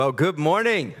Well, good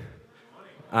morning.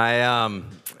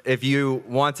 If you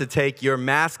want to take your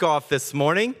mask off this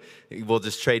morning, we'll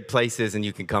just trade places and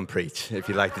you can come preach if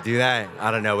you'd like to do that. I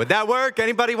don't know. Would that work?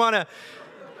 Anybody want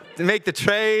to make the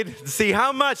trade? See,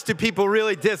 how much do people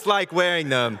really dislike wearing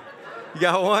them? You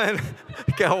got one?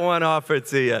 Got one offered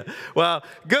to you. Well,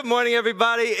 good morning,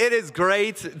 everybody. It is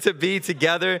great to be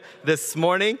together this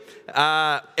morning.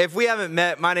 If we haven't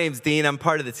met, my name's Dean. I'm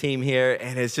part of the team here,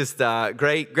 and it's just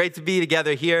great to be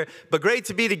together here, but great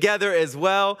to be together as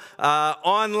well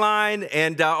online.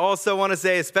 And also want to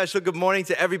say a special good morning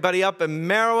to everybody up in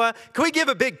Merriwa. Can we give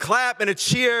a big clap and a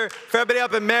cheer for everybody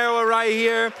up in Merriwa right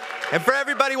here, and for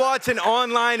everybody watching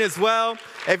online as well?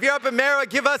 If you're up in Merriwa,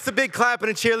 give us a big clap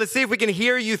and a cheer. Let's see if we can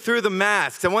hear you through the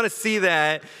masks. I want to see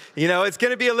that. You know, it's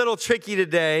going to be a little tricky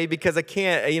today because I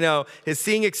can't,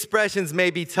 seeing expressions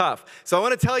may be tough. So I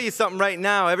want to tell you something right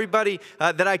now. Everybody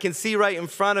that I can see right in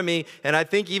front of me, and I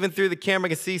think even through the camera I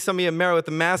can see some of you in Merriwa with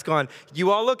the mask on,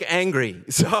 you all look angry.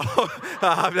 So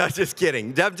I'm not just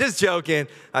kidding. I'm just joking.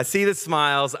 I see the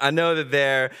smiles. I know they're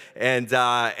there,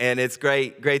 and it's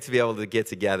great to be able to get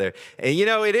together. And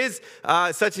it is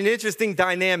such an interesting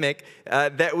dynamic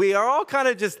that we are all kind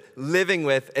of just living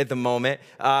with at the moment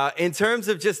in terms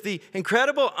of just the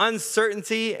incredible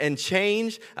uncertainty and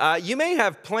change. You may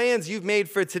have plans you've made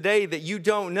for today that you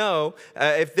don't know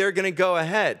if they're going to go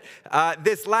ahead.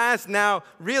 This last now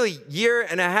really year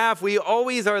and a half, we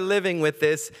always are living with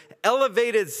this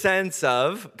elevated sense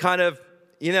of kind of,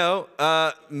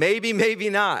 maybe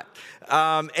not.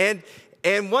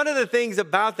 And one of the things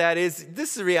about that is,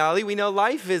 this is reality. We know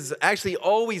life is actually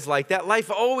always like that.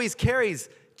 Life always carries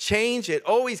change. It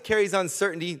always carries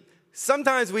uncertainty.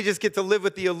 Sometimes we just get to live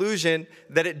with the illusion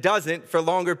that it doesn't for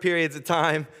longer periods of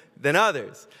time than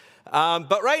others.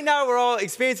 But right now we're all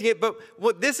experiencing it.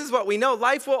 But this is what we know.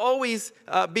 Life will always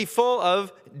be full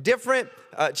of different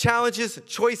challenges,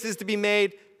 choices to be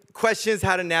made, questions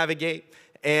how to navigate.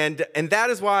 And that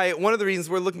is why one of the reasons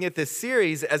we're looking at this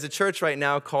series as a church right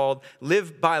now called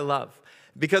Live by Love.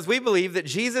 Because we believe that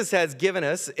Jesus has given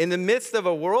us, in the midst of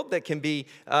a world that can be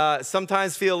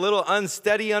sometimes feel a little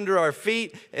unsteady under our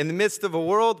feet, in the midst of a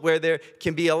world where there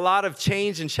can be a lot of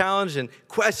change and challenge and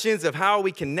questions of how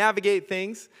we can navigate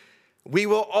things, we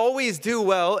will always do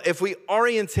well if we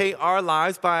orientate our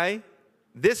lives by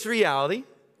this reality.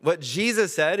 What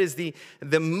Jesus said is the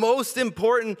most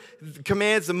important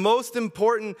commands, the most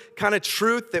important kind of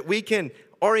truth that we can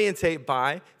orientate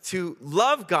by, to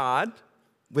love God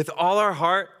with all our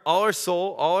heart, all our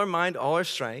soul, all our mind, all our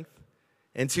strength,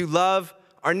 and to love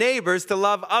our neighbors, to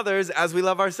love others as we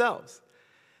love ourselves.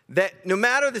 That no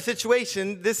matter the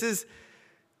situation, this is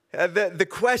the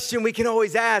question we can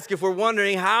always ask if we're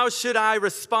wondering, how should I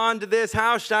respond to this?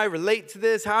 How should I relate to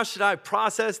this? How should I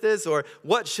process this? Or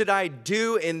what should I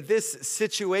do in this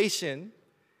situation?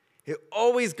 It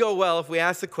always go well if we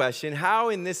ask the question, how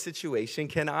in this situation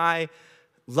can I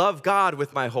love God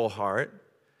with my whole heart?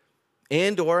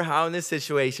 And or how in this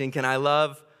situation can I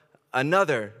love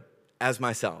another as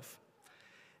myself?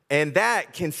 And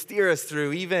that can steer us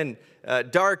through even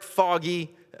dark,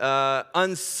 foggy,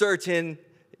 uncertain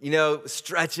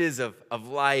stretches of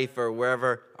life or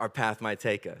wherever our path might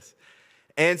take us.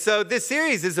 And so this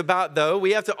series is about, though,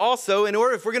 we have to also, in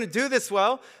order, if we're going to do this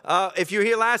well, if you were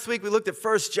here last week, we looked at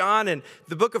 1 John, and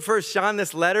the book of 1 John,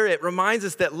 this letter, it reminds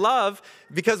us that love,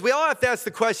 because we all have to ask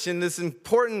the question, this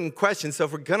important question, so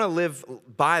if we're going to live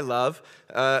by love,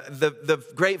 the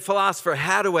great philosopher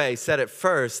Hathaway said it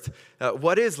first,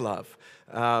 what is love?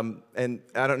 And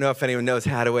I don't know if anyone knows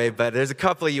Hathaway, but there's a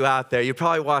couple of you out there. You're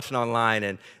probably watching online,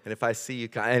 and if I see you,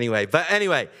 anyway. But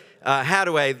anyway,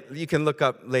 Hathaway, you can look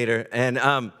up later.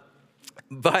 And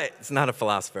but it's not a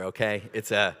philosopher, okay?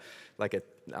 It's I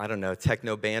don't know,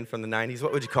 techno band from the 90s.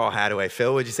 What would you call Hathaway?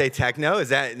 Phil, would you say techno?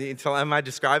 Am I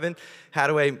describing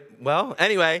Hathaway well?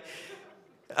 Anyway,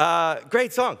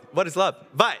 great song. What is love?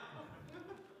 But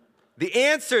the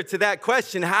answer to that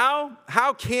question, how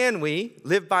can we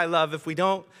live by love if we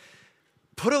don't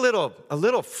put a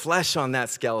little flesh on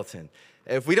that skeleton?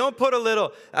 If we don't put a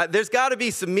little, there's got to be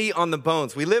some meat on the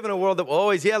bones. We live in a world that will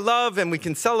always, love, and we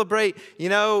can celebrate,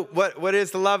 what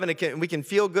is the love, and we can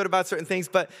feel good about certain things.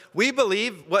 But we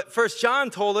believe what 1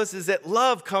 John told us is that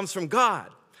love comes from God.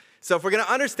 So if we're going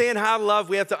to understand how to love,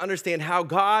 we have to understand how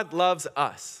God loves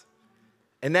us.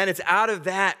 And then it's out of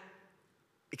that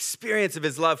experience of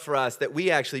his love for us that we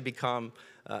actually become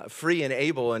free and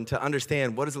able and to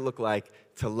understand what does it look like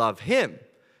to love him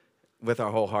with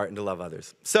our whole heart and to love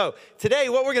others. So today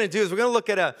what we're going to do is we're going to look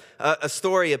at a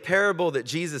story, a parable that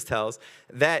Jesus tells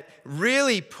that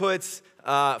really puts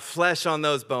flesh on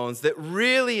those bones, that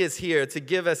really is here to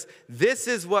give us, this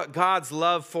is what God's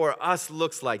love for us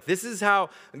looks like. This is how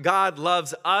God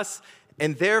loves us,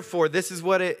 and therefore this is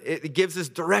what it gives us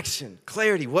direction,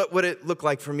 clarity. What would it look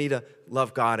like for me to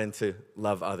love God and to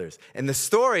love others? And the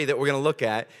story that we're going to look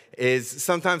at is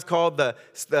sometimes called the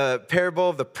parable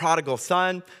of the prodigal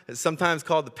son. It's sometimes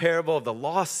called the parable of the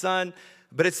lost son.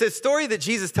 But it's this story that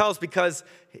Jesus tells because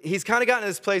he's kind of gotten to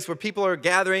this place where people are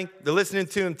gathering, they're listening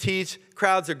to him teach,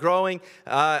 crowds are growing,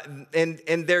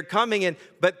 and they're coming in.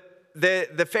 But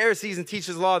the Pharisees and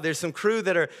teachers of law, there's some crew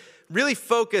that are really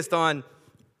focused on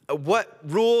what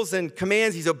rules and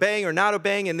commands he's obeying or not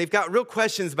obeying, and they've got real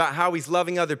questions about how he's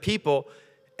loving other people.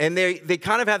 And they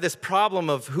kind of have this problem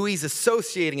of who he's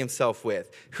associating himself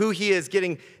with, who he is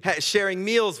sharing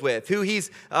meals with, who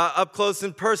he's up close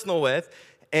and personal with.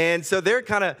 And so they're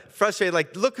kind of frustrated,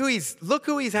 like, look who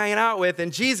he's hanging out with.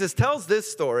 And Jesus tells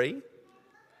this story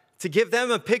to give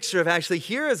them a picture of actually,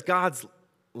 here is God's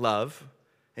love,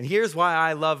 and here's why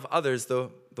I love others the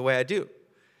way I do.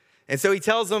 And so he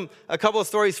tells them a couple of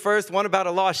stories first, one about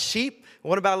a lost sheep,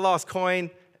 one about a lost coin,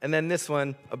 and then this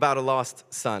one about a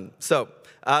lost son. So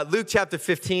Luke chapter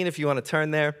 15, if you want to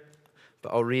turn there,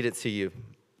 but I'll read it to you.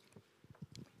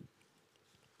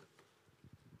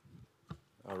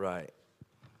 All right.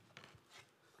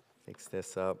 Fix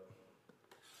this up.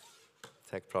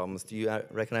 Tech problems. Do you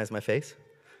recognize my face?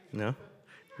 No?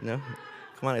 No?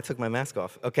 Come on, I took my mask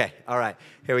off. Okay, all right,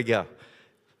 here we go.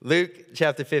 Luke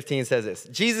chapter 15 says this.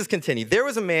 Jesus continued, there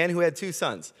was a man who had 2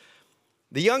 sons.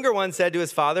 The younger one said to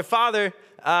his father, Father,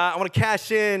 I want to cash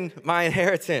in my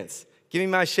inheritance. Give me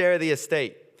my share of the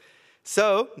estate.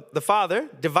 So the father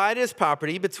divided his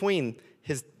property between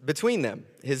them,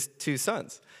 his 2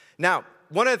 sons. Now,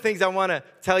 one of the things I want to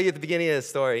tell you at the beginning of the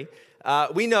story,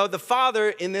 we know the father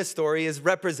in this story is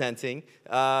representing,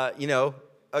 a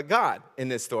God in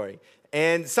this story.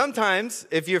 And sometimes,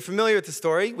 if you're familiar with the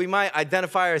story, we might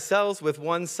identify ourselves with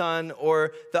one son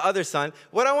or the other son.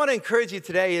 What I want to encourage you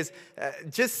today is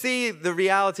just see the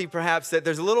reality, perhaps, that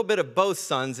there's a little bit of both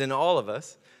sons in all of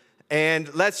us.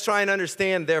 And let's try and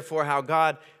understand, therefore, how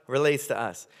God relates to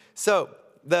us. So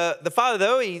the father,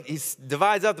 though, he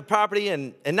divides up the property,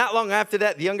 and not long after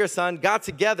that, the younger son got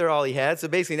together all he had. So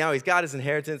basically now he's got his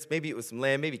inheritance. Maybe it was some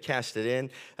land, maybe cashed it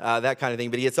in, that kind of thing.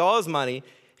 But he gets all his money,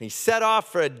 and he set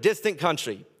off for a distant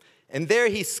country. And there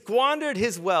he squandered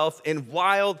his wealth in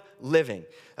wild living.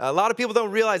 A lot of people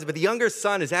don't realize it, but the younger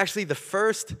son is actually the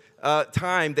first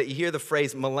time that you hear the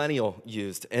phrase millennial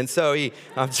used. And so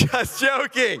I'm just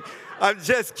joking. I'm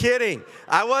just kidding.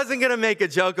 I wasn't going to make a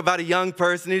joke about a young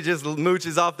person who just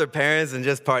mooches off their parents and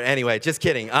just part. Anyway, just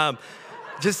kidding.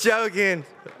 Just joking.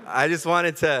 I just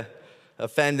wanted to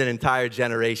offend an entire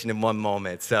generation in one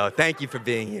moment. So thank you for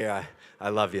being here. I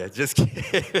love you. Just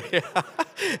kidding.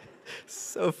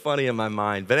 So funny in my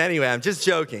mind. But anyway, I'm just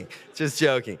joking. Just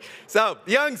joking. So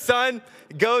young son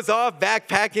goes off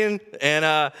backpacking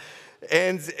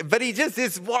but he just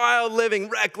is wild living,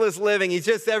 reckless living. He's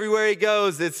just everywhere he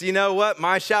goes. It's, you know what,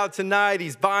 my shout tonight.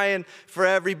 He's buying for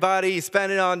everybody. He's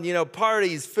spending on,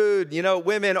 parties, food,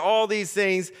 women, all these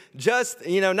things. Just,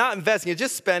 not investing it,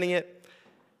 just spending it.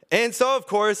 And so, of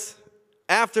course,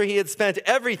 after he had spent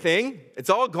everything,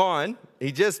 it's all gone.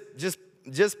 He just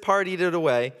partied it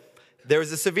away. There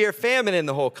was a severe famine in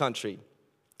the whole country,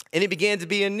 and he began to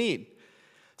be in need.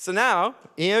 So now,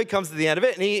 he comes to the end of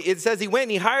it, and it says he went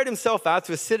and he hired himself out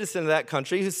to a citizen of that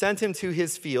country who sent him to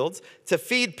his fields to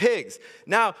feed pigs.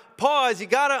 Now, pause, you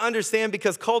got to understand,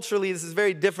 because culturally this is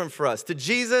very different for us. To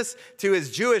Jesus, to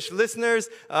his Jewish listeners,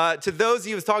 to those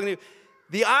he was talking to,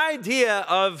 the idea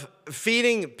of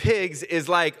feeding pigs is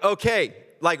like, okay,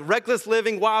 like reckless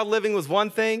living, wild living was one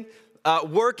thing.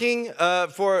 Working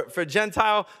for a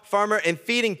Gentile farmer and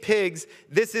feeding pigs,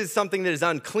 this is something that is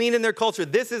unclean in their culture.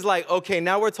 This is like, okay,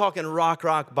 now we're talking rock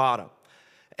bottom.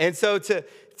 And so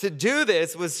to do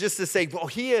this was just to say, well,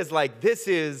 he is like, this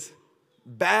is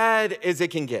bad as it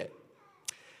can get.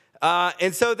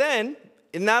 And so then,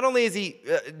 not only is he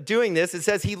doing this, it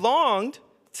says he longed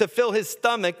to fill his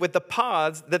stomach with the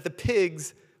pods that the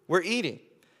pigs were eating.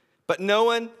 But no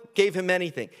one gave him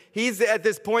anything. He's at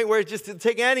this point where he just didn't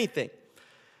take anything.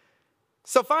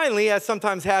 So finally, as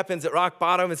sometimes happens at rock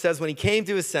bottom, it says when he came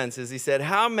to his senses, he said,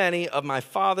 how many of my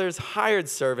father's hired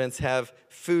servants have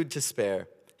food to spare?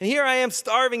 And here I am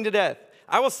starving to death.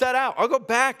 I will set out. I'll go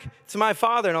back to my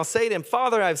father and I'll say to him,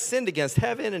 Father, I have sinned against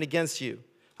heaven and against you.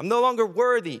 I'm no longer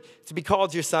worthy to be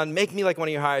called your son. Make me like one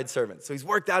of your hired servants. So he's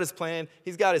worked out his plan.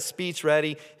 He's got his speech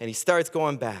ready, and he starts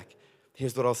going back.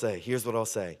 Here's what I'll say. Here's what I'll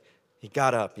say. He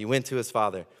got up, he went to his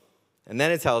father. And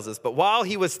then it tells us, but while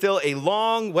he was still a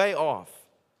long way off,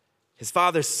 His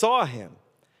father saw him,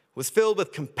 was filled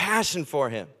with compassion for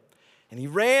him, and he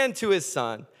ran to his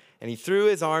son, and he threw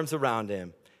his arms around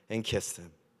him and kissed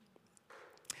him.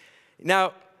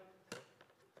 Now,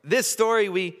 this story,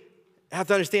 we have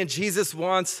to understand Jesus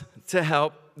wants to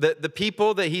help. The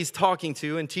people that he's talking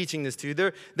to and teaching this to,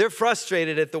 they're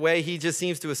frustrated at the way he just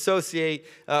seems to associate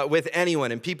with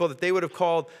anyone and people that they would have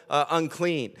called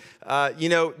unclean.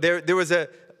 There was a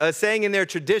saying in their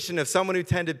tradition of someone who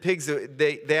tended pigs.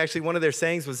 They actually, one of their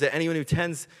sayings was that anyone who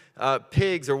tends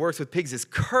pigs or works with pigs is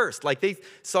cursed. Like they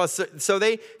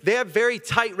have very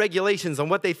tight regulations on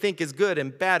what they think is good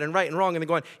and bad and right and wrong. And they're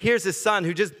going, here's his son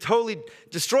who just totally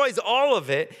destroys all of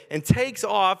it and takes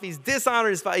off. He's dishonored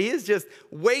his father. He has just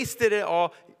wasted it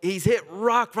all. He's hit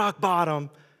rock bottom.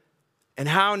 And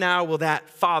how now will that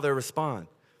father respond?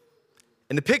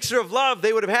 And the picture of love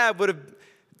they would have had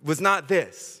was not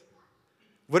this.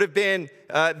 Would have been,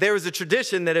 there was a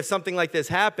tradition that if something like this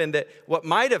happened, that what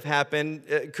might have happened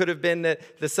could have been that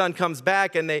the son comes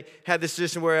back, and they had this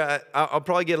tradition where, I'll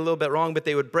probably get a little bit wrong, but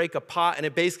they would break a pot, and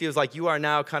it basically was like, you are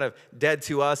now kind of dead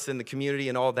to us and the community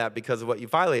and all that because of what you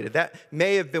violated. That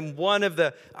may have been one of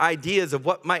the ideas of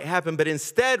what might happen, but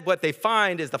instead what they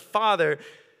find is the father,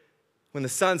 when the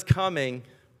son's coming,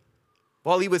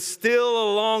 while he was still a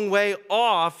long way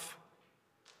off,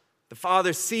 the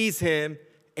father sees him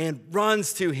and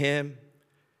runs to him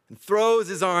and throws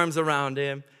his arms around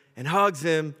him and hugs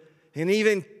him and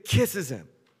even kisses him.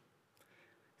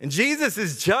 And Jesus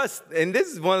is and this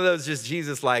is one of those just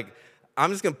Jesus like,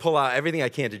 I'm just going to pull out everything I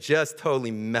can to just totally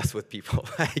mess with people.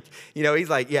 He's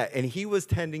like, yeah, and he was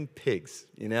tending pigs,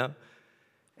 And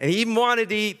he even wanted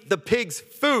to eat the pig's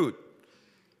food.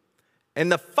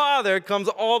 And the father comes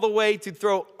all the way to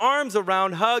throw arms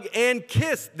around, hug, and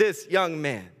kiss this young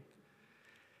man.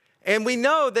 And we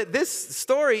know that this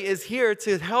story is here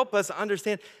to help us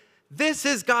understand this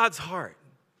is God's heart.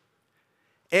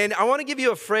 And I want to give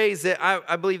you a phrase that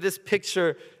I believe this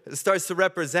picture starts to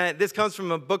represent. This comes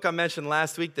from a book I mentioned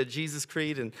last week, the Jesus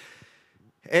Creed. And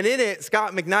in it,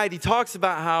 Scott McKnight, he talks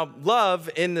about how love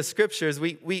in the scriptures,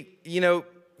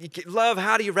 love,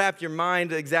 how do you wrap your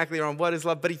mind exactly around what is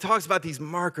love? But he talks about these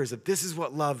markers of this is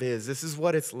what love is. This is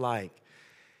what it's like.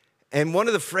 And one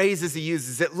of the phrases he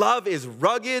uses is that love is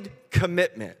rugged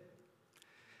commitment.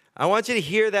 I want you to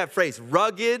hear that phrase,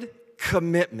 rugged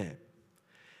commitment.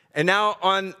 And now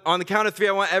on the count of three,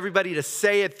 I want everybody to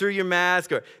say it through your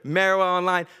mask or Marrow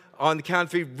online. On the count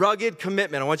of three, rugged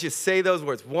commitment. I want you to say those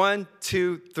words. 1,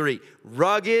 2, 3.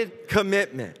 Rugged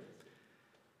commitment.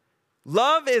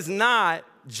 Love is not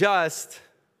just,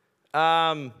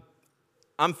 I'm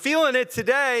feeling it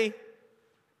today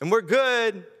and we're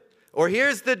good. Or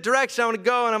here's the direction I want to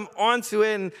go, and I'm onto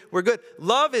it, and we're good.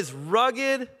 Love is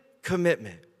rugged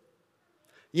commitment.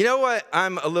 You know what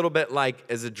I'm a little bit like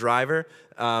as a driver?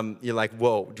 You're like,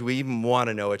 whoa, do we even want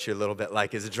to know what you're a little bit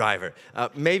like as a driver?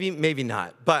 Maybe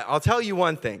not. But I'll tell you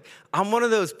one thing. I'm one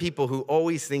of those people who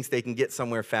always thinks they can get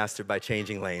somewhere faster by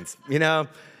changing lanes,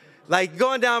 Like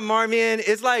going down Marmion,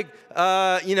 it's like,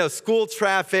 school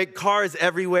traffic, cars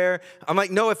everywhere. I'm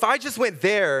like, no, if I just went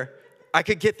there, I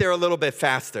could get there a little bit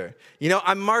faster.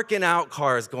 I'm marking out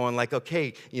cars going like,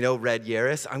 okay, red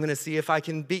Yaris, I'm going to see if I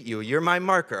can beat you. You're my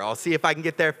marker. I'll see if I can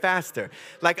get there faster.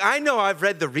 Like, I know I've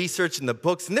read the research in the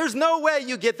books, and there's no way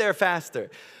you get there faster.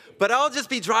 But I'll just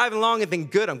be driving along and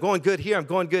think, good, I'm going good here,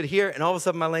 and all of a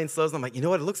sudden my lane slows, and I'm like, you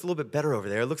know what, it looks a little bit better over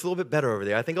there. It looks a little bit better over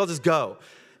there. I think I'll just go.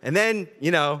 And then,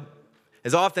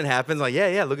 as often happens, like,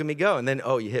 yeah, look at me go. And then,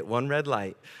 you hit one red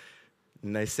light,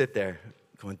 and I sit there.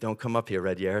 Going, don't come up here,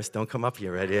 Red Yaris. Don't come up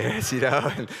here, Red Yaris,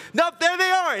 And, nope, there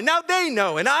they are. And now they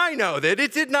know, and I know that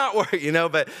it did not work,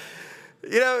 But,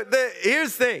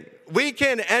 here's the thing. We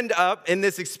can end up in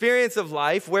this experience of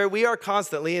life where we are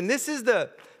constantly, and this is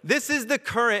the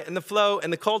current and the flow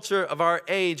and the culture of our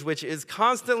age, which is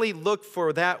constantly look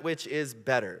for that which is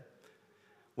better.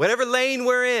 Whatever lane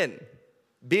we're in,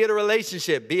 be it a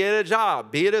relationship, be it a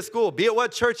job, be it a school, be it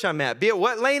what church I'm at, be it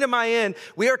what lane am I in,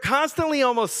 we are constantly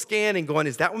almost scanning going,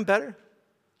 is that one better?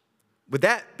 Would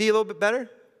that be a little bit better?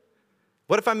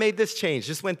 What if I made this change,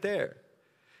 just went there?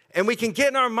 And we can get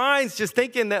in our minds just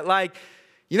thinking that like,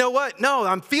 you know what? No,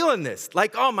 I'm feeling this.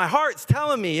 Like, my heart's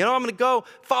telling me, I'm going to go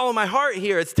follow my heart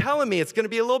here. It's telling me it's going to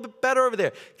be a little bit better over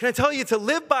there. Can I tell you, to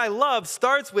live by love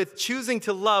starts with choosing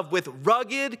to love with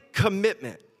rugged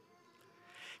commitment.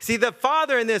 See, the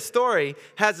father in this story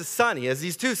has a son. He has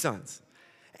these two sons.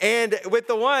 And with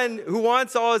the one who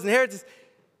wants all his inheritance,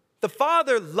 the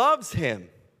father loves him.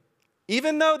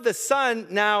 Even though the son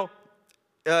now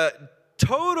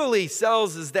totally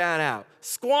sells his dad out,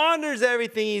 squanders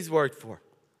everything he's worked for.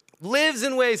 lives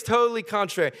in ways totally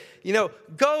contrary,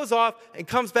 goes off and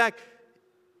comes back.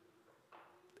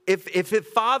 If his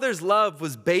father's love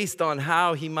was based on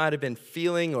how he might have been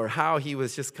feeling or how he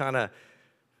was just kind of,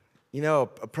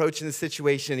 approaching the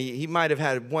situation, he might have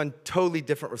had one totally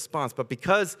different response. But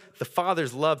because the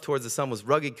father's love towards the son was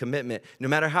rugged commitment, no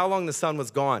matter how long the son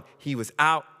was gone, he was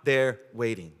out there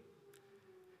waiting.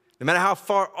 No matter how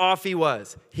far off he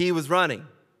was running.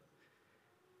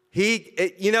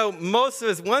 Most of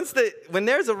us, when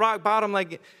there's a rock bottom,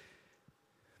 like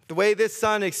the way this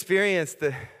son experienced,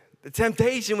 the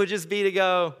temptation would just be to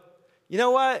go, you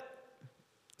know what,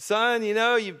 son,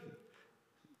 you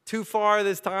too far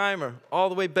this time or all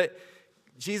the way. But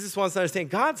Jesus wants to understand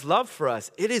God's love for us.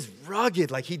 It is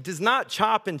rugged. Like he does not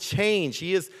chop and change.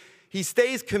 He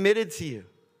stays committed to you.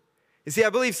 You see, I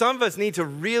believe some of us need to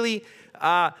really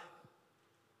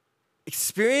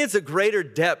experience a greater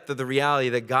depth of the reality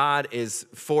that God is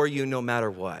for you no matter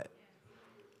what.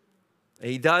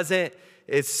 He doesn't.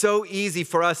 It's so easy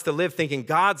for us to live thinking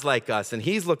God's like us, and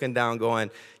he's looking down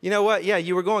going, you know what? Yeah,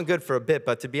 you were going good for a bit,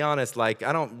 but to be honest, I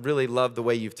don't really love the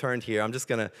way you've turned here.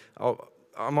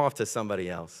 I'm off to somebody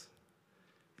else.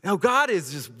 No, God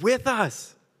is just with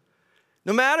us.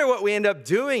 No matter what we end up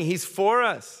doing, he's for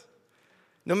us.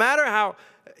 No matter how,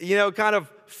 kind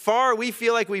of far we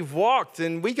feel like we've walked,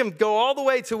 and we can go all the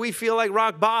way till we feel like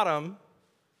rock bottom.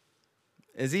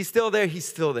 Is he still there? He's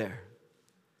still there.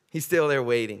 He's still there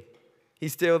waiting.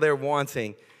 He's still there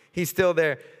wanting. He's still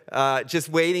there just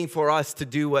waiting for us to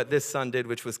do what this son did,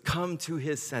 which was come to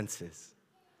his senses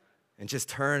and just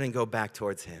turn and go back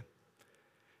towards him.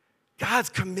 God's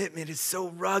commitment is so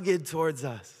rugged towards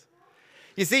us.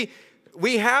 You see,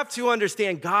 we have to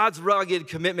understand God's rugged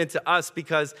commitment to us,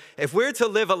 because if we're to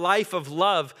live a life of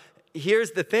love,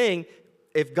 here's the thing.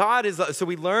 If God is, so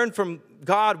we learn from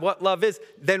God what love is,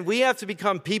 then we have to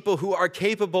become people who are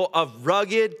capable of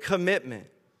rugged commitment.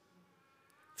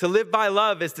 To live by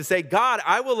love is to say, God,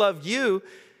 I will love you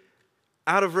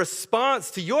out of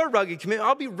response to your rugged commitment.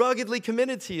 I'll be ruggedly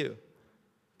committed to you.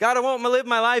 God, I won't live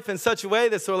my life in such a way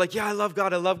that's sort of like, yeah, I love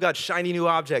God, shiny new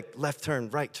object, left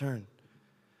turn, right turn.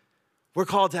 We're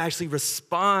called to actually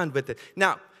respond with it.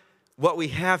 Now, what we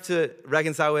have to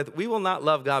reconcile with, we will not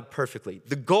love God perfectly.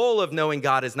 The goal of knowing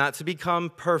God is not to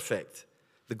become perfect.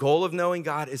 The goal of knowing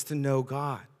God is to know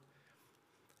God.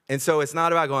 And so it's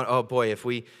not about going, oh boy,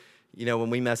 when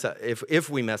we mess up, if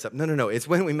we mess up. No. It's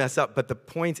when we mess up. But the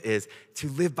point is, to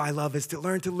live by love is to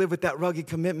learn to live with that rugged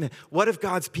commitment. What if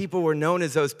God's people were known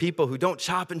as those people who don't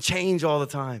chop and change all the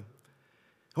time?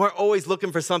 Who aren't always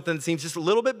looking for something that seems just a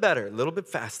little bit better, a little bit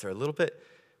faster, a little bit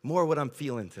more what I'm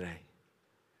feeling today.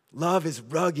 Love is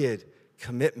rugged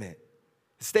commitment.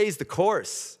 It stays the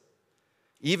course.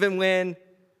 Even when,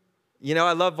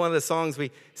 I love one of the songs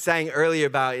we sang earlier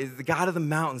about is the God of the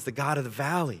mountains, the God of the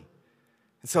valley.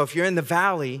 And so if you're in the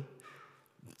valley,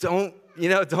 don't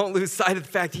lose sight of the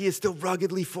fact he is still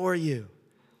ruggedly for you.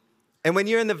 And when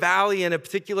you're in the valley in a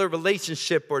particular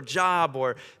relationship or job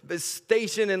or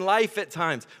station in life at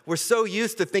times, we're so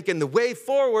used to thinking the way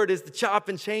forward is to chop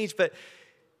and change. But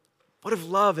what if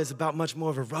love is about much more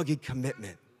of a rugged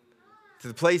commitment to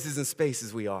the places and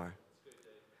spaces we are?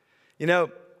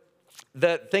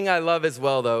 The thing I love as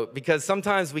well, though, because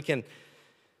sometimes we can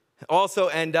also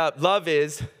end up, love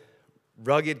is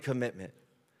rugged commitment.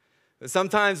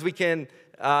 Sometimes we can,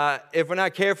 if we're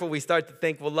not careful, we start to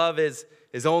think, well, love is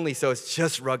only, so it's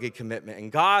just rugged commitment.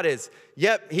 And God is,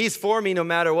 he's for me no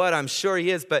matter what. I'm sure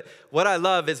he is. But what I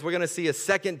love is we're going to see a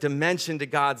second dimension to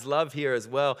God's love here as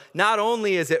well. Not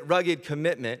only is it rugged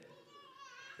commitment,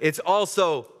 it's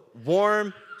also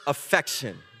warm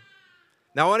affection.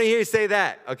 Now, I want to hear you say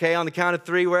that, okay? On the count of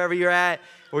 3, wherever you're at,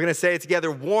 we're going to say it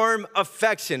together. Warm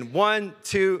affection. 1,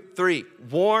 2, 3.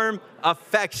 Warm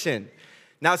affection.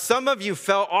 Now, some of you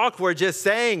felt awkward just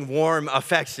saying warm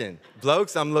affection.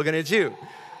 Blokes, I'm looking at you.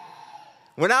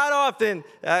 We're not often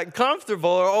comfortable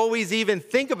or always even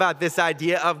think about this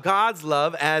idea of God's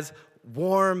love as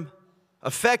warm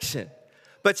affection.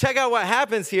 But check out what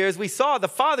happens here. As we saw, the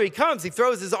Father, he comes, he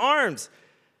throws his arms.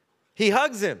 He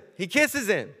hugs him. He kisses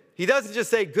him. He doesn't just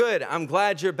say, good, I'm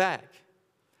glad you're back.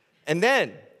 And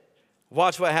then,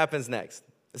 watch what happens next.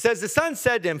 It says, the son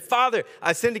said to him, Father,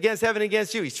 I sinned against heaven and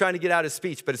against you. He's trying to get out his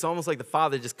speech, but it's almost like the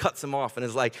father just cuts him off and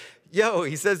is like,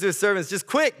 he says to his servants, just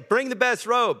quick, bring the best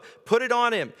robe, put it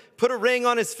on him, put a ring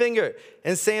on his finger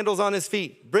and sandals on his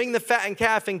feet. Bring the fattened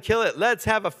calf and kill it. Let's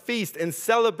have a feast and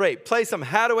celebrate. Play some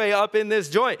Hadaway up in this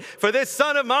joint. For this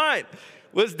son of mine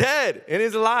was dead and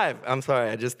is alive. I'm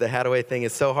sorry, the Hadaway thing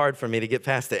is so hard for me to get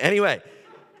past it. Anyway,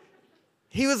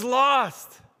 he was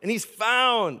lost and he's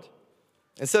found.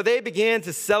 And so they began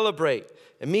to celebrate.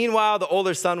 And meanwhile, the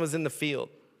older son was in the field.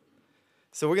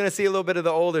 So we're going to see a little bit of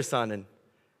the older son and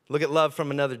look at love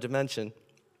from another dimension.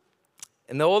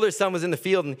 And the older son was in the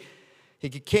field, and he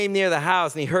came near the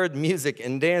house, and he heard music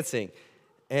and dancing.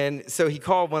 And so he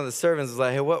called one of the servants and was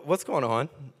like, hey, what's going on?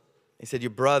 He said, your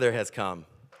brother has come.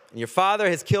 And your father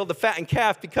has killed the fattened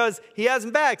calf because he has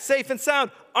him back, safe and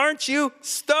sound. Aren't you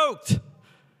stoked? And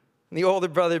the older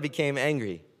brother became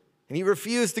angry, and he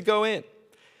refused to go in.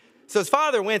 So his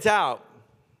father went out.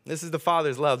 This is the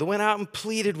father's love. They went out and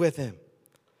pleaded with him.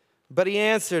 But he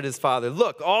answered his father,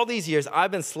 look, all these years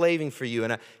I've been slaving for you,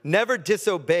 and I never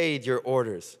disobeyed your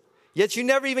orders. Yet you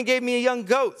never even gave me a young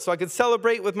goat so I could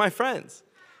celebrate with my friends.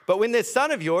 But when this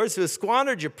son of yours, who has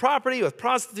squandered your property with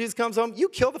prostitutes, comes home, you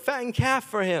kill the fattened calf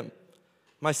for him.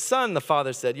 My son, the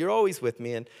father said, you're always with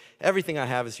me, and everything I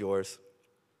have is yours.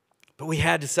 But we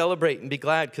had to celebrate and be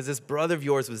glad because this brother of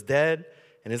yours was dead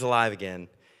and is alive again.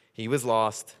 He was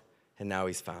lost, and now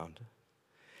he's found.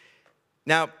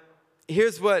 Now,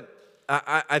 here's what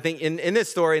I think in this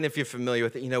story, and if you're familiar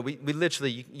with it, we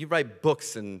literally, you write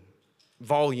books and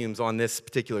volumes on this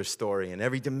particular story, and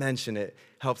every dimension it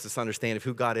helps us understand of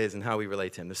who God is and how we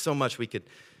relate to him. There's so much we could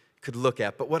look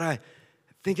at. But what I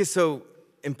think is so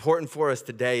important for us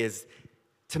today is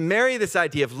to marry this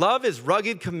idea of love is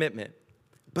rugged commitment,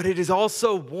 but it is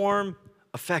also warm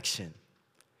affection.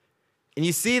 And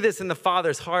you see this in the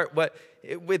Father's heart,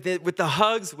 with the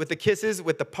hugs, with the kisses,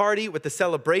 with the party, with the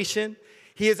celebration.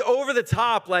 He is over the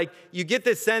top, like you get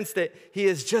this sense that he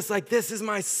is just like, this is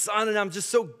my son, and I'm just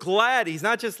so glad. He's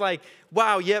not just like,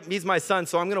 wow, yep, he's my son,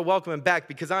 so I'm going to welcome him back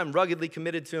because I'm ruggedly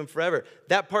committed to him forever.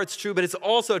 That part's true, but it's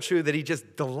also true that he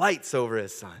just delights over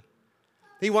his son.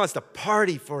 He wants to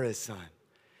party for his son.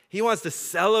 He wants to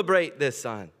celebrate this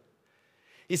son.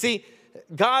 You see,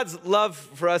 God's love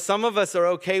for us, some of us are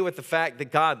okay with the fact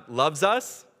that God loves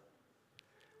us,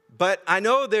 but I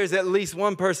know there's at least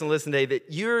one person listening today that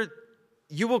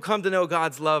you will come to know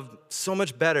God's love so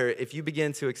much better if you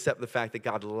begin to accept the fact that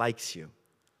God likes you.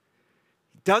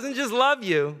 He doesn't just love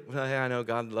you. Well, hey, I know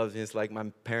God loves me. It's like my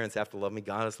parents have to love me.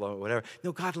 God has to love me, whatever.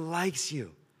 No, God likes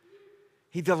you.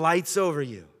 He delights over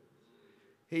you.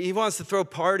 He wants to throw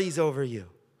parties over you.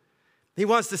 He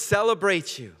wants to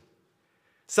celebrate you.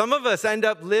 Some of us end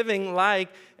up living like,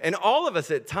 and all of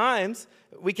us at times,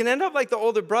 we can end up like the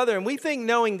older brother, and we think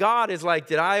knowing God is like,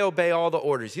 did I obey all the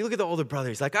orders? You look at the older brother,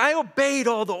 he's like, I obeyed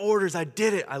all the orders. I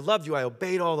did it. I loved you. I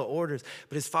obeyed all the orders.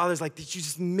 But his father's like, did you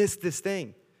just miss this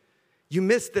thing? You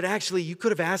missed that actually you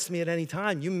could have asked me at any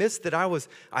time. You missed that I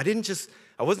wasn't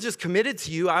just committed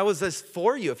to you. I was just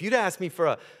for you. If you'd asked me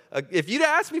for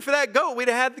that goat, we'd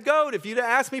have had the goat. If you'd have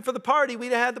asked me for the party,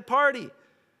 we'd have had the party.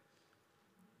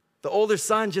 The older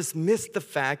son just missed the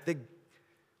fact that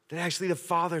actually the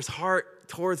father's heart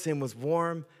towards him was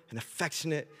warm and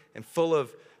affectionate and full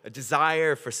of a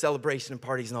desire for celebration and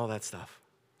parties and all that stuff.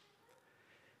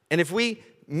 And if we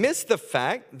miss the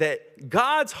fact that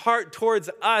God's heart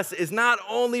towards us is not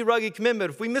only rugged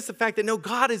commitment, if we miss the fact that no,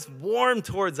 God is warm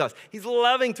towards us, he's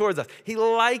loving towards us, he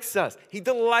likes us, he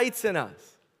delights in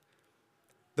us.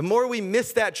 The more we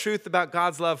miss that truth about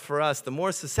God's love for us, the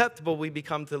more susceptible we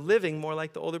become to living more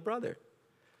like the older brother.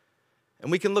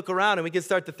 And we can look around and we can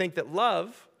start to think that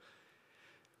love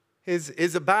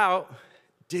is about,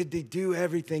 did they do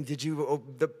everything?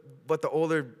 What the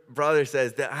older brother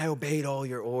says, that I obeyed all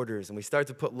your orders. And we start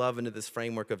to put love into this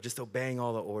framework of just obeying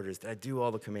all the orders. Did I do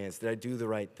all the commands? Did I do the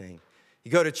right thing? You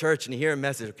go to church and you hear a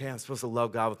message, okay, I'm supposed to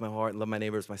love God with my heart and love my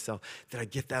neighbor as myself. Did I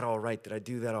get that all right? Did I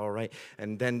do that all right?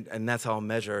 And that's how I'll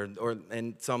measure.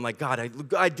 And so I'm like, God,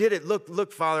 I did it.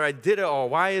 Look, Father, I did it all.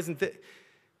 Why isn't it?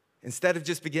 Instead of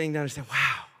just beginning to understand,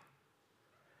 wow,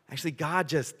 actually God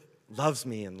just loves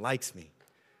me and likes me.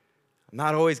 I'm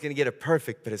not always going to get it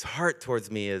perfect, but his heart towards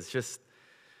me is just,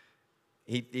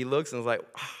 he looks and is like,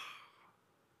 wow,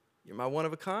 you're my one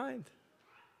of a kind.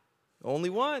 The only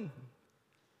one.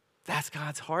 That's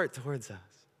God's heart towards us.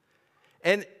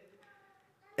 And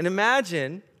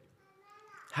imagine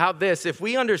how if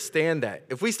we understand that,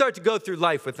 if we start to go through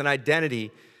life with an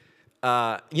identity,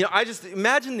 I just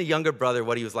imagine the younger brother,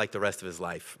 what he was like the rest of his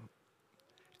life.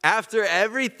 After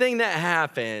everything that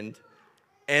happened,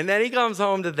 and then he comes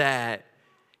home to that,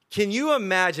 can you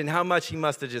imagine how much he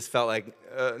must have just felt like,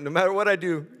 no matter what I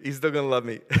do, he's still going to love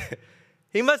me?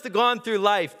 He must have gone through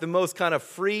life the most kind of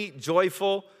free,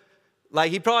 joyful.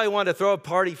 Like he probably wanted to throw a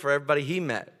party for everybody he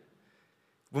met.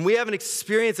 When we have an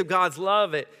experience of God's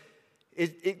love, it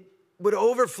would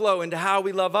overflow into how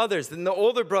we love others. And the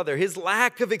older brother, his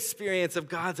lack of experience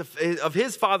of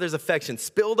his father's affection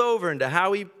spilled over into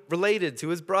how he related to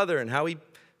his brother and how he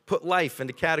put life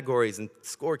into categories and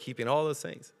scorekeeping, all those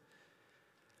things.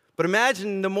 But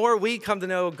imagine the more we come to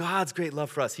know God's great love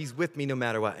for us, he's with me no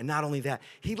matter what. And not only that,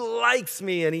 he likes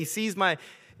me and he sees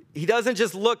he doesn't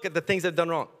just look at the things I've done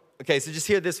wrong. Okay, so just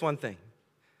hear this one thing.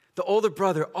 The older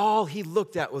brother, all he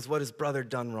looked at was what his brother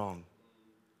done wrong.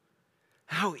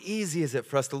 How easy is it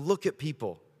for us to look at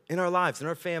people in our lives, in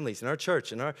our families, in our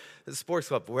church, in our sports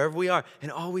club, wherever we are,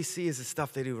 and all we see is the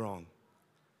stuff they do wrong.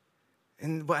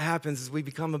 And what happens is we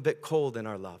become a bit cold in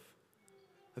our love,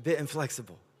 a bit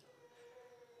inflexible.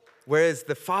 Whereas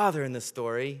the father in the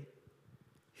story,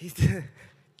 he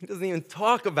doesn't even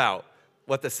talk about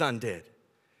what the son did.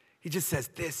 He just says,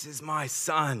 this is my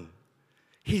son.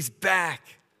 He's back.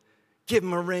 Give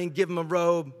him a ring, give him a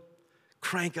robe,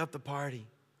 crank up the party.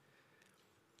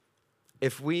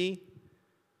 If we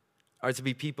are to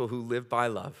be people who live by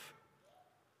love,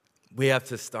 we have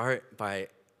to start by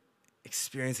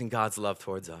experiencing God's love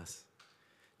towards us,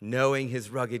 knowing his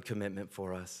rugged commitment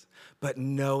for us, but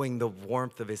knowing the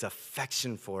warmth of his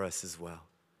affection for us as well.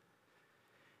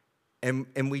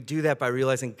 And we do that by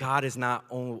realizing God is not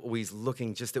always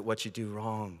looking just at what you do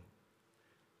wrong.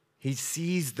 He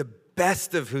sees the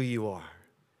best of who you are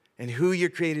and who you're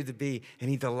created to be, and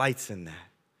he delights in that.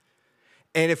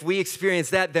 And if we experience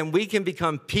that, then we can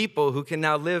become people who can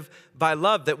now live by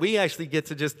love, that we actually get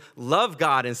to just love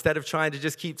God instead of trying to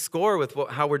just keep score with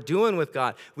how we're doing with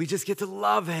God. We just get to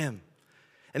love him.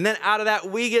 And then out of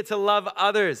that, we get to love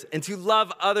others. And to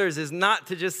love others is not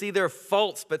to just see their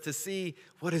faults, but to see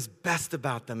what is best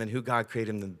about them and who God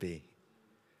created them to be.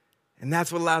 And that's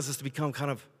what allows us to become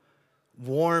kind of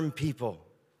warm people.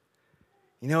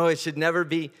 You know, it should never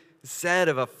be said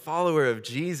of a follower of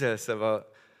Jesus, of a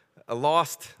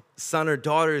lost son or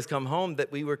daughter who's come home,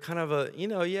 that we were kind of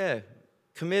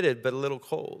committed, but a little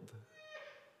cold.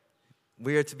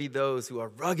 We are to be those who are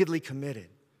ruggedly committed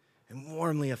and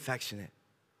warmly affectionate.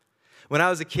 When I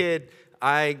was a kid,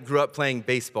 I grew up playing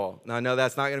baseball. Now, I know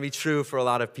that's not going to be true for a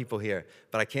lot of people here,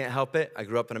 but I can't help it. I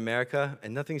grew up in America,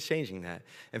 and nothing's changing that.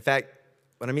 In fact,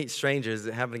 when I meet strangers,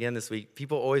 it happened again this week,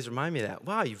 people always remind me of that.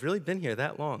 Wow, you've really been here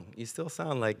that long. You still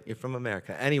sound like you're from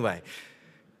America. Anyway.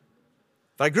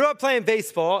 But I grew up playing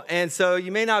baseball, and so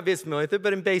you may not be as familiar with it,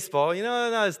 but in baseball, you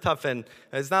know, not as tough, and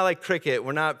it's not like cricket.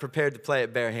 We're not prepared to play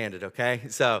it barehanded, okay?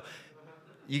 So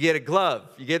you get a glove.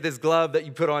 You get this glove that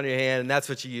you put on your hand, and that's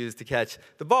what you use to catch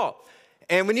the ball.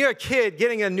 And when you're a kid,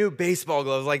 getting a new baseball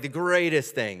glove is like the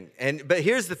greatest thing. But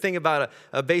here's the thing about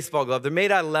a baseball glove. They're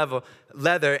made out of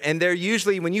leather, and they're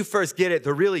usually, when you first get it,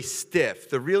 they're really stiff.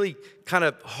 They're really kind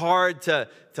of hard to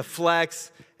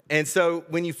flex. And so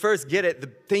when you first get it, the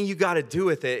thing you got to do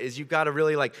with it is you got to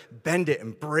really like bend it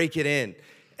and break it in.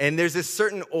 And there's this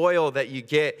certain oil that you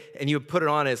get, and you put it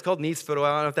on it. It's called Neatsfoot oil.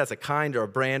 I don't know if that's a kind or a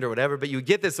brand or whatever, but you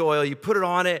get this oil, you put it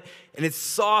on it, and it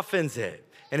softens it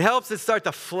and helps it start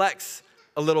to flex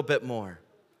a little bit more.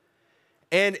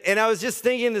 And I was just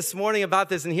thinking this morning about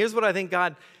this, and here's what I think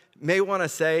God may want to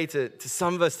say to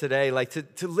some of us today, like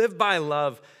to live by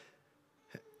love.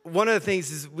 One of the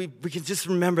things is we can just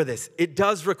remember this. It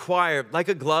does require, like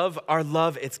a glove, our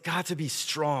love, it's got to be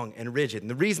strong and rigid. And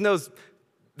the reason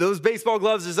those baseball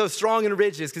gloves are so strong and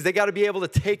rigid is because they got to be able to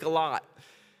take a lot.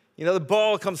 You know, the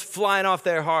ball comes flying off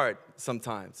there hard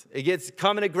sometimes. It gets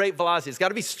coming at great velocity. It's got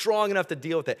to be strong enough to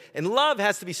deal with it. And love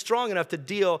has to be strong enough to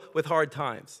deal with hard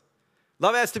times.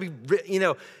 Love has to be,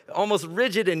 almost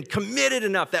rigid and committed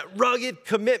enough, that rugged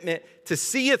commitment to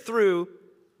see you through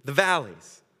the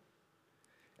valleys.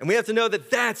 And we have to know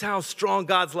that that's how strong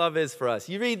God's love is for us.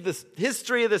 You read the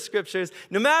history of the scriptures,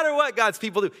 no matter what God's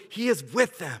people do, he is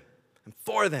with them and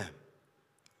for them.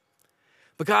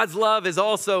 But God's love is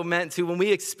also meant to, when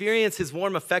we experience his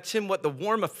warm affection, what the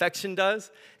warm affection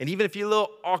does, and even if you're a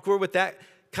little awkward with that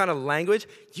kind of language,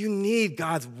 you need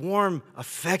God's warm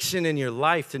affection in your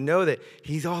life to know that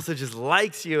he also just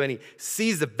likes you and he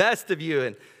sees the best of you,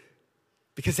 and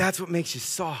because that's what makes you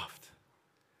soft.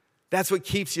 That's what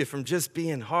keeps you from just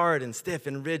being hard and stiff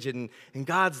and rigid. And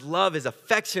God's love, his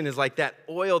affection is like that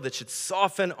oil that should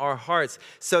soften our hearts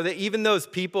so that even those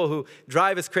people who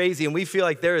drive us crazy and we feel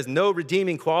like there is no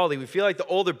redeeming quality, we feel like the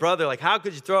older brother, like how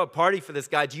could you throw a party for this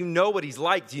guy? Do you know what he's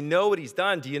like? Do you know what he's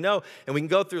done? Do you know? And we can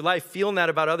go through life feeling that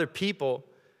about other people.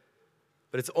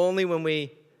 But it's only when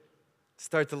we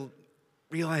start to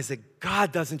realize that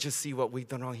God doesn't just see what we've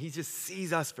done wrong. He just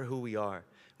sees us for who we are.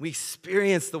 We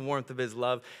experience the warmth of his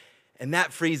love. And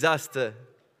that frees us to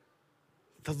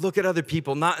look at other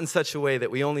people, not in such a way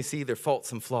that we only see their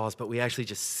faults and flaws, but we actually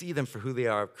just see them for who they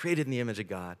are, created in the image of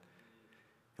God.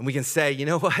 And we can say, you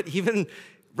know what, even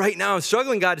right now I'm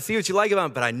struggling, God, to see what you like about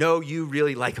them, but I know you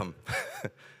really like them.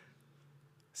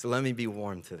 So let me be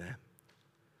warm to them.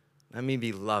 Let me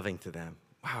be loving to them.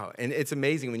 Wow, and it's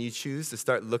amazing when you choose to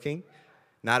start looking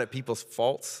not at people's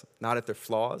faults, not at their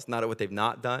flaws, not at what they've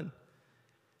not done.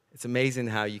 It's amazing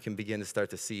how you can begin to start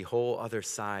to see whole other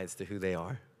sides to who they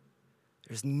are.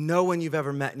 There's no one you've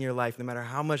ever met in your life, no matter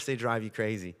how much they drive you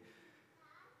crazy,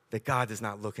 that God does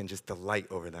not look and just delight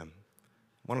over them.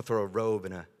 I want to throw a robe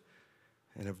and a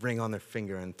ring on their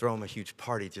finger and throw them a huge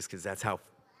party just because that's how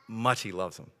much he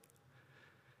loves them.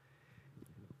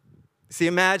 See,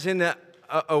 imagine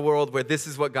a world where this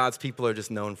is what God's people are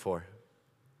just known for.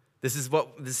 This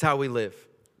is how we live.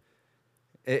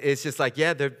 It's just like,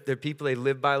 yeah, they're people, they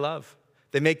live by love.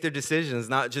 They make their decisions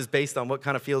not just based on what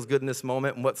kind of feels good in this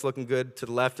moment and what's looking good to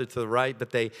the left or to the right,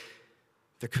 but they're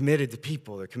committed to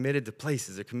people, they're committed to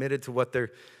places, they're committed to what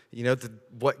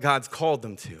what God's called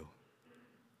them to.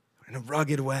 In a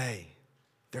rugged way.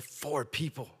 They're for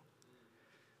people.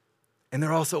 And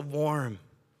they're also warm.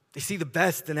 They see the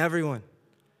best in everyone.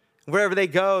 Wherever they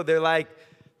go, they're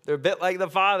a bit like the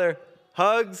Father.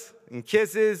 Hugs and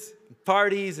kisses,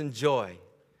 parties and joy.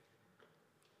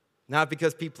 Not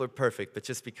because people are perfect, but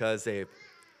just because they're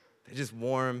just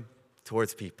warm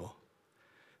towards people.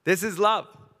 This is love.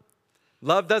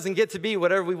 Love doesn't get to be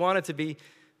whatever we want it to be.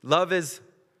 Love is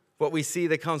what we see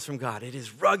that comes from God. It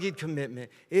is rugged commitment.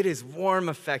 It is warm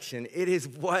affection. It is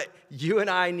what you and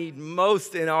I need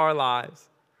most in our lives.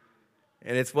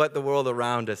 And it's what the world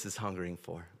around us is hungering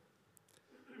for.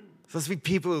 So let's be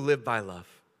people who live by love.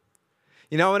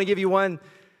 I want to give you one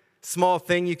small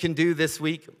thing you can do this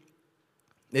week.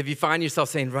 If you find yourself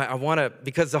saying, right,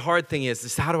 because the hard thing is,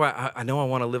 just how do I know I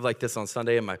want to live like this on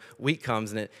Sunday, and my week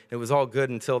comes, and it was all good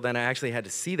until then I actually had to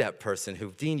see that person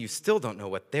who, Dean, you still don't know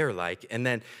what they're like. And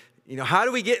then, how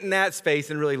do we get in that space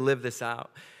and really live this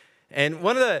out? And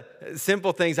one of the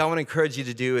simple things I want to encourage you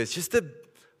to do is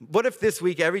what if this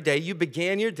week, every day, you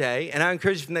began your day, and I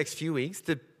encourage you for the next few weeks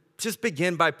to just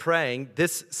begin by praying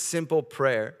this simple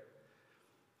prayer.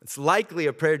 It's likely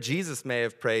a prayer Jesus may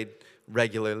have prayed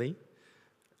regularly.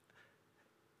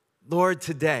 Lord,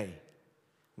 today,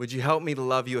 would you help me to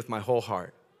love you with my whole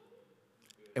heart?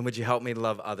 And would you help me to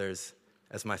love others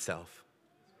as myself?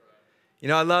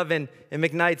 I love in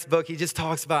McKnight's book, he just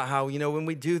talks about how, when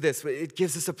we do this, it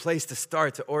gives us a place to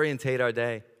start, to orientate our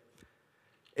day.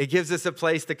 It gives us a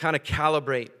place to kind of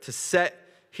calibrate, to set,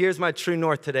 here's my true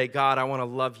north today. God, I want to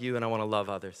love you and I want to love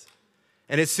others.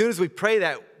 And as soon as we pray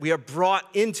that, we are brought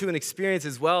into an experience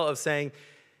as well of saying,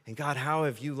 and God, how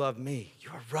have you loved me? You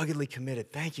are ruggedly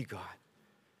committed. Thank you, God.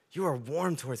 You are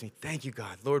warm towards me. Thank you,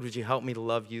 God. Lord, would you help me to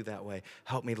love you that way?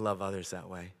 Help me to love others that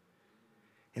way.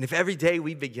 And if every day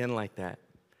we begin like that,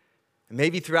 and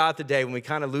maybe throughout the day when we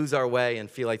kind of lose our way and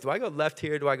feel like, do I go left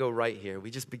here? Do I go right here?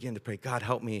 We just begin to pray, God,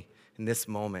 help me in this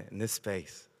moment, in this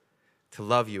space, to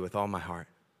love you with all my heart.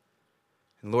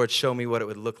 And Lord, show me what it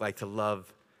would look like to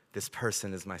love this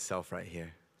person as myself right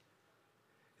here.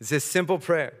 It's this simple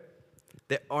prayer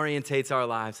that orientates our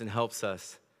lives and helps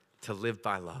us to live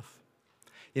by love.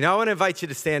 I want to invite you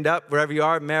to stand up wherever you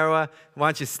are. Marawa, why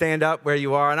don't you stand up where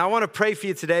you are? And I want to pray for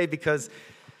you today because,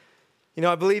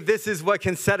 I believe this is what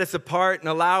can set us apart and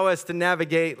allow us to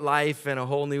navigate life in a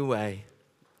whole new way.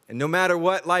 And no matter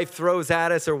what life throws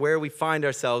at us or where we find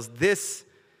ourselves, this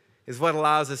is what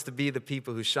allows us to be the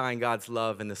people who shine God's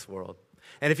love in this world.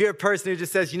 And if you're a person who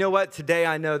just says, you know what, today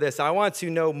I know this. I want to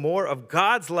know more of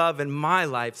God's love in my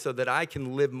life so that I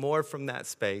can live more from that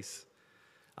space.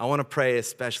 I want to pray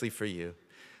especially for you.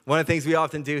 One of the things we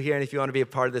often do here, and if you want to be a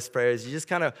part of this prayer, is you just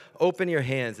kind of open your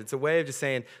hands. It's a way of just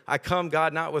saying, I come,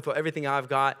 God, not with everything I've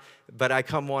got, but I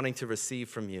come wanting to receive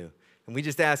from you. And we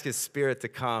just ask His Spirit to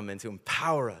come and to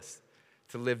empower us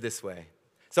to live this way.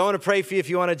 So I want to pray for you if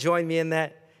you want to join me in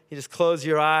that. You just close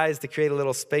your eyes to create a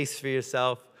little space for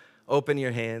yourself. Open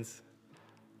your hands.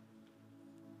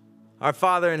 Our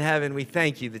Father in heaven, we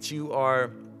thank you that you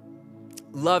are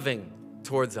loving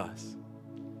towards us.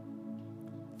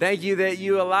 Thank you that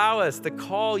you allow us to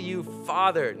call you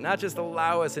Father, not just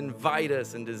allow us, invite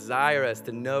us and desire us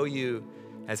to know you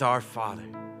as our Father.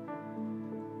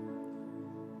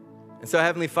 And so,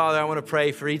 Heavenly Father, I want to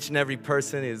pray for each and every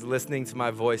person who's listening to my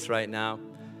voice right now.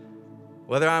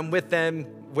 Whether I'm with them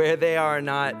where they are or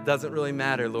not, doesn't really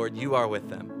matter, Lord, you are with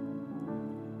them.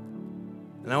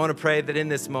 And I want to pray that in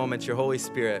this moment, your Holy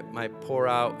Spirit might pour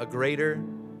out a greater,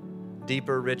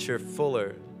 deeper, richer,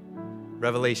 fuller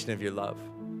revelation of your love.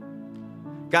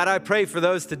 God, I pray for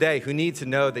those today who need to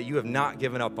know that you have not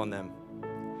given up on them.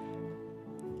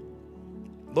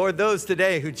 Lord, those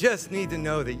today who just need to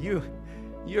know that you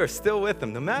are still with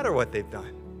them no matter what they've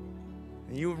done.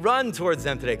 And you run towards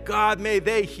them today. God, may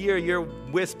they hear your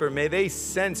whisper. May they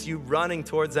sense you running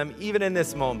towards them even in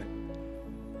this moment.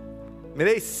 May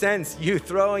they sense you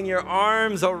throwing your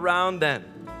arms around them,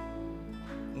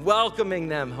 welcoming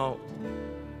them home.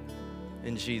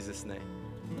 In Jesus' name.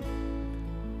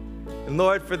 And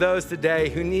Lord, for those today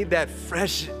who need that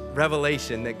fresh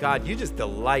revelation that God, you just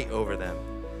delight over them.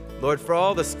 Lord, for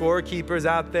all the scorekeepers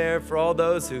out there, for all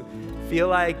those who feel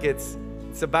like it's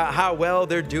about how well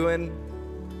they're doing,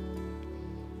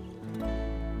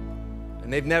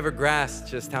 and they've never grasped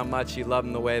just how much you love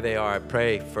them the way they are, I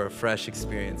pray for a fresh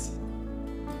experience,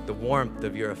 the warmth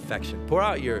of your affection. Pour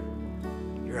out your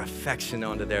affection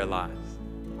onto their lives.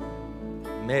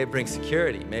 May it bring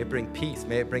security. May it bring peace.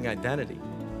 May it bring identity.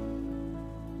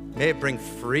 May it bring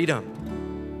freedom.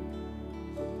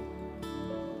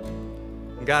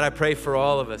 And God, I pray for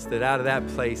all of us that out of that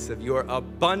place of your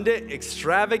abundant,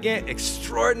 extravagant,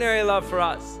 extraordinary love for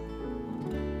us,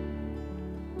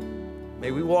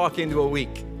 may we walk into a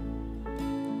week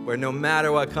where no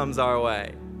matter what comes our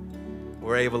way,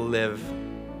 we're able to live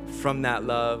from that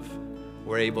love.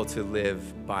 We're able to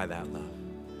live by that love.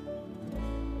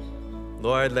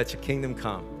 Lord, let your kingdom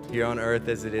come here on earth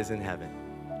as it is in heaven.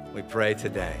 We pray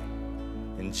today.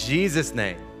 In Jesus'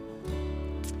 name,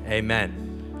 amen.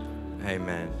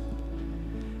 Amen.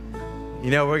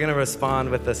 You know, we're going to respond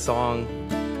with a song.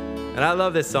 And I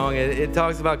love this song. It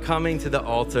talks about coming to the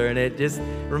altar. And it just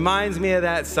reminds me of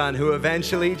that son who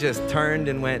eventually just turned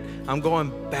and went, I'm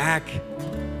going back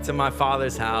to my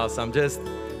father's house. I'm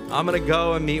going to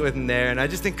go and meet with him there. And I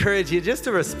just encourage you just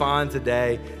to respond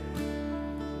today.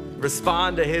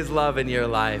 Respond to his love in your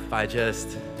life by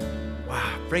just,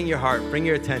 bring your heart, bring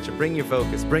your attention, bring your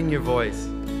focus, bring your voice,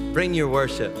 bring your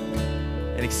worship,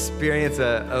 and experience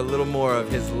a little more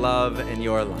of his love in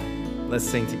your life. Let's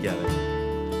sing together.